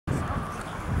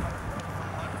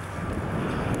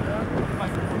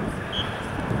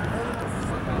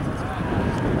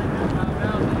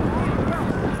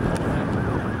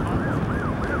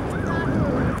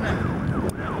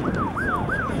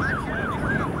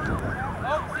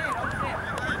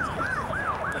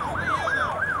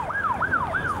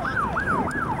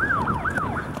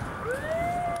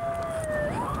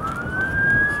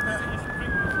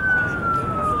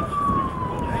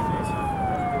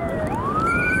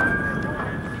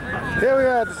Here we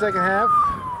are at the second half.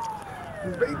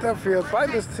 Beat upfield by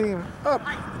this team up.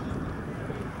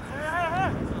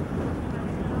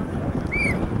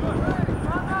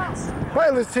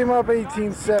 Pilot's team up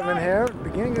 18-7 here,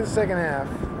 beginning of the second half.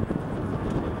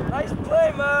 Nice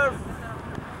play, Murph.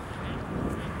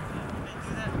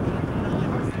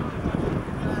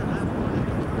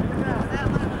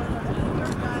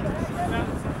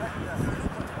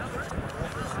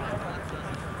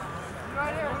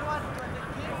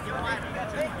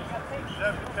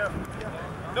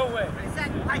 No way.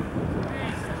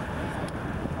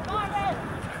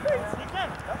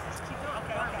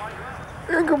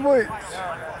 Incomplete.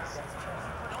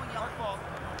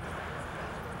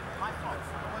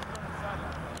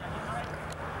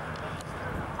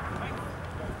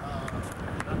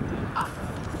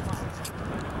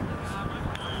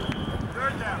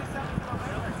 Third down.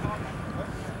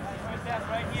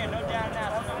 Right here, no down now.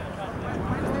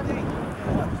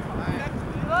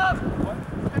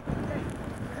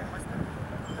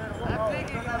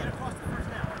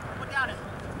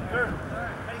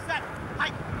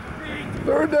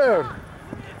 Third down.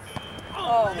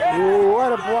 Ooh,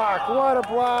 what a block, what a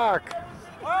block.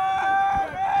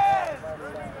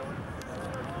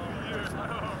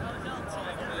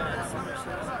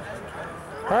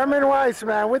 Herman Weiss,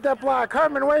 man, with that block.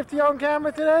 Herman, wave to you on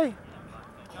camera today.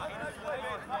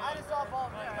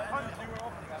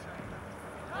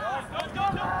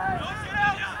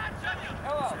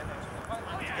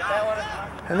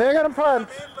 And they're going to punt.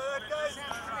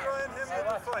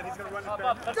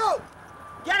 Go!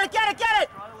 Get it, get it, get it!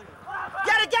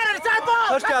 Get it, get it! It's our ball!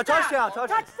 Touchdown, touchdown, touchdown!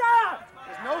 Touchdown!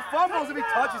 There's no fumbles if he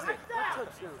touches it.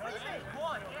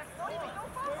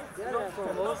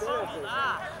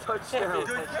 Touchdown.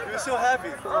 You're so happy.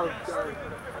 Oh, God.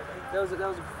 That was a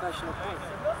professional play.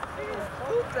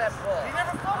 Who's that ball? He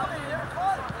never fumbled it, he never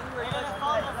caught it.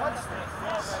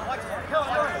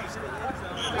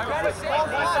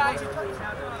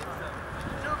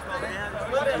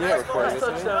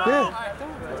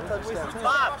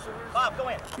 Bob, go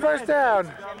in. First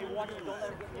down.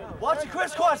 Watch your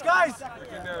crisscross, guys.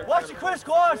 Watch your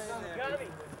crisscross.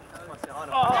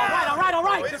 All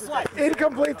right. This way.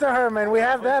 Incomplete to Herman. We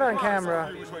have that on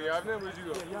camera.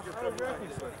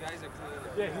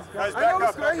 Guys, back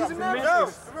up.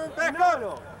 Back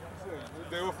up.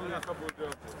 They offered me a couple of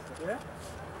jumps. Yeah?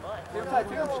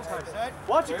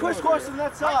 Watch your crisscross on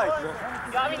that side.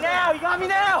 You got me now. You got me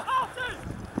now.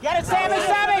 Get it, Sammy.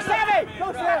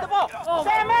 Go, Sammy. The ball.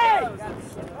 Sammy.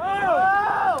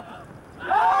 Oh.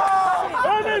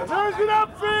 Herman turns it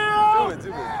upfield! Do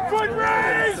it. Foot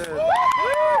race!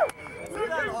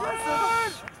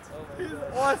 He's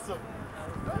awesome.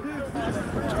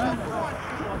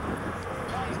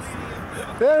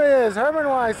 There he is, Herman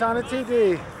Weiss on a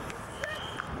TD.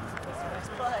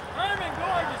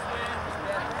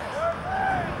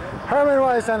 Herman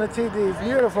Weiss on a TD,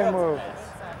 beautiful move.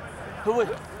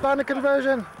 On the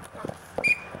conversion.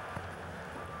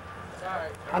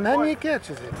 And then he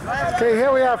catches it. Okay,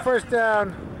 here we are, first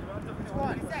down.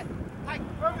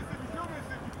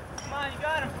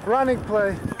 Running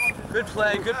play. Good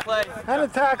play, good play. And a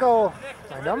tackle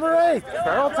by number 8,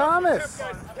 Farrell Thomas.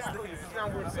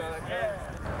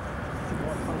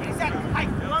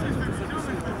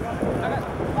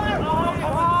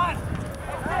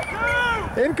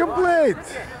 Incomplete.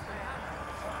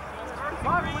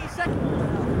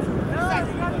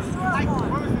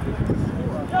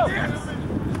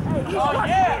 Oh,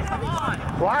 yeah! Come on!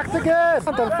 Blocked again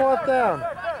on fourth down.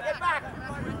 Get back!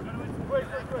 Quick.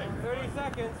 30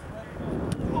 seconds.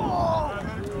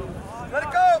 Let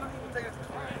it go.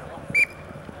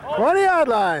 20-yard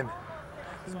line.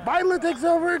 Beidler takes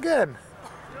over again.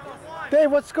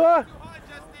 Dave, what score?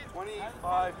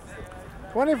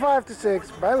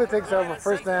 25-6. Beidler takes over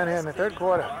first down here in the third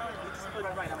quarter.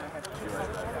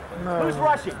 No. Who's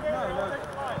rushing?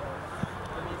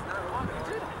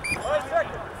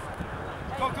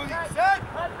 Go to the set.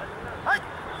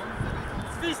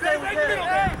 Stay in the middle.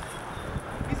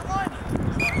 He's aligned.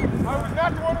 I was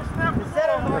not the one who snapped the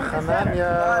ball.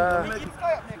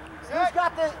 Who's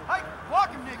got the... Block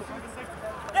him, Nick.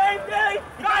 Dave!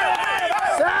 Got it!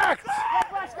 Sacked! Go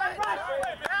rush!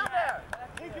 Down there!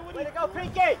 Way to go,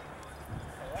 Pinky!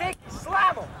 Pinky,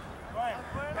 slam him!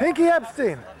 Pinky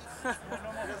Epstein.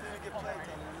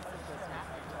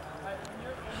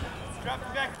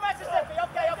 Mississippi,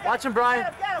 okay. Watch him, Brian.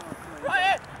 Get him.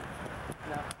 Brian!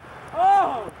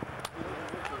 Oh!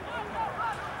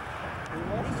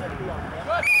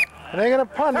 And they're going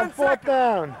to punt on fourth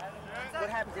down. What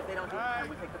happens if they don't do it? Can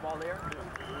we take the ball there?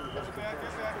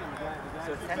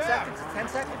 So 10 seconds? 10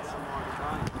 seconds?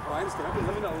 Oh, I understand. Okay,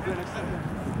 let me know. We'll do it next time.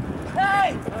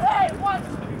 Hey! Hey! What?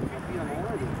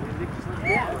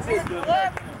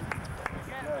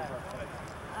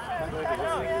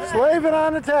 Slaving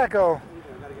on the tackle.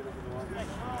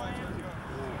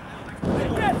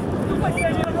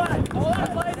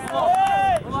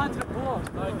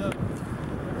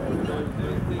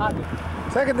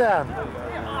 Second down.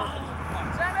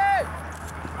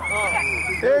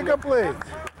 Incomplete.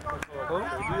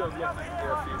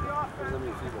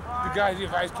 You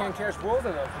guys can't catch balls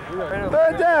enough.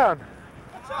 Third down.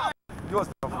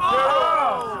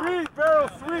 Sweet, Barrel,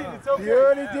 sweet. It's okay.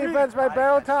 Beauty defense by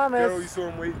Barrel Barrel, you Thomas. saw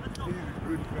him wait. He's a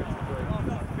good defensive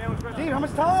player. Steve, how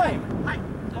much time?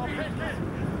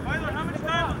 Tyler, how much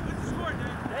time? What's the score,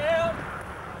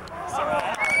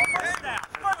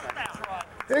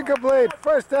 Dave? Incomplete.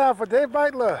 First down for Dave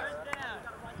Beitler.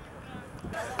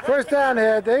 First down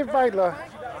here, Dave Beitler.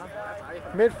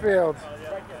 Midfield.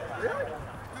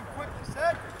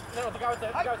 No, the guy with the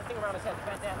thing around his head, the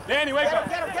bent down. Danny, wake up.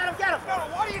 Get him!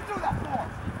 Why do you do that for?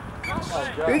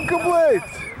 Incomplete.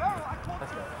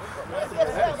 Wait a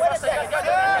second.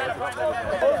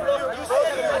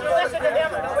 Listen to him.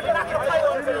 You're not going to fight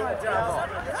over him.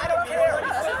 I don't care.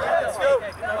 Let's go.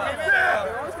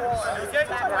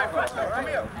 Come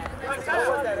here.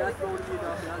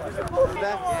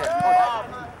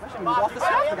 He was off the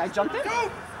snap. The guy jumped in.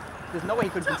 There's no way he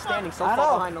could have been standing so far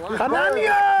behind the line.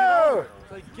 Canano!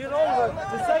 Get over.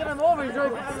 The second I'm over, he's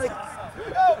right. I'm like,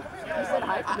 He said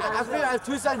hi. I have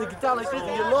 2 seconds to get down like this to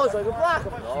get low so I can block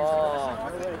him.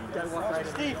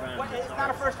 Steve, it's not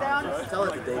a first down. Tell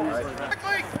it to Dave,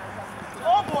 right?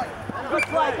 Oh boy! Good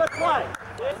play.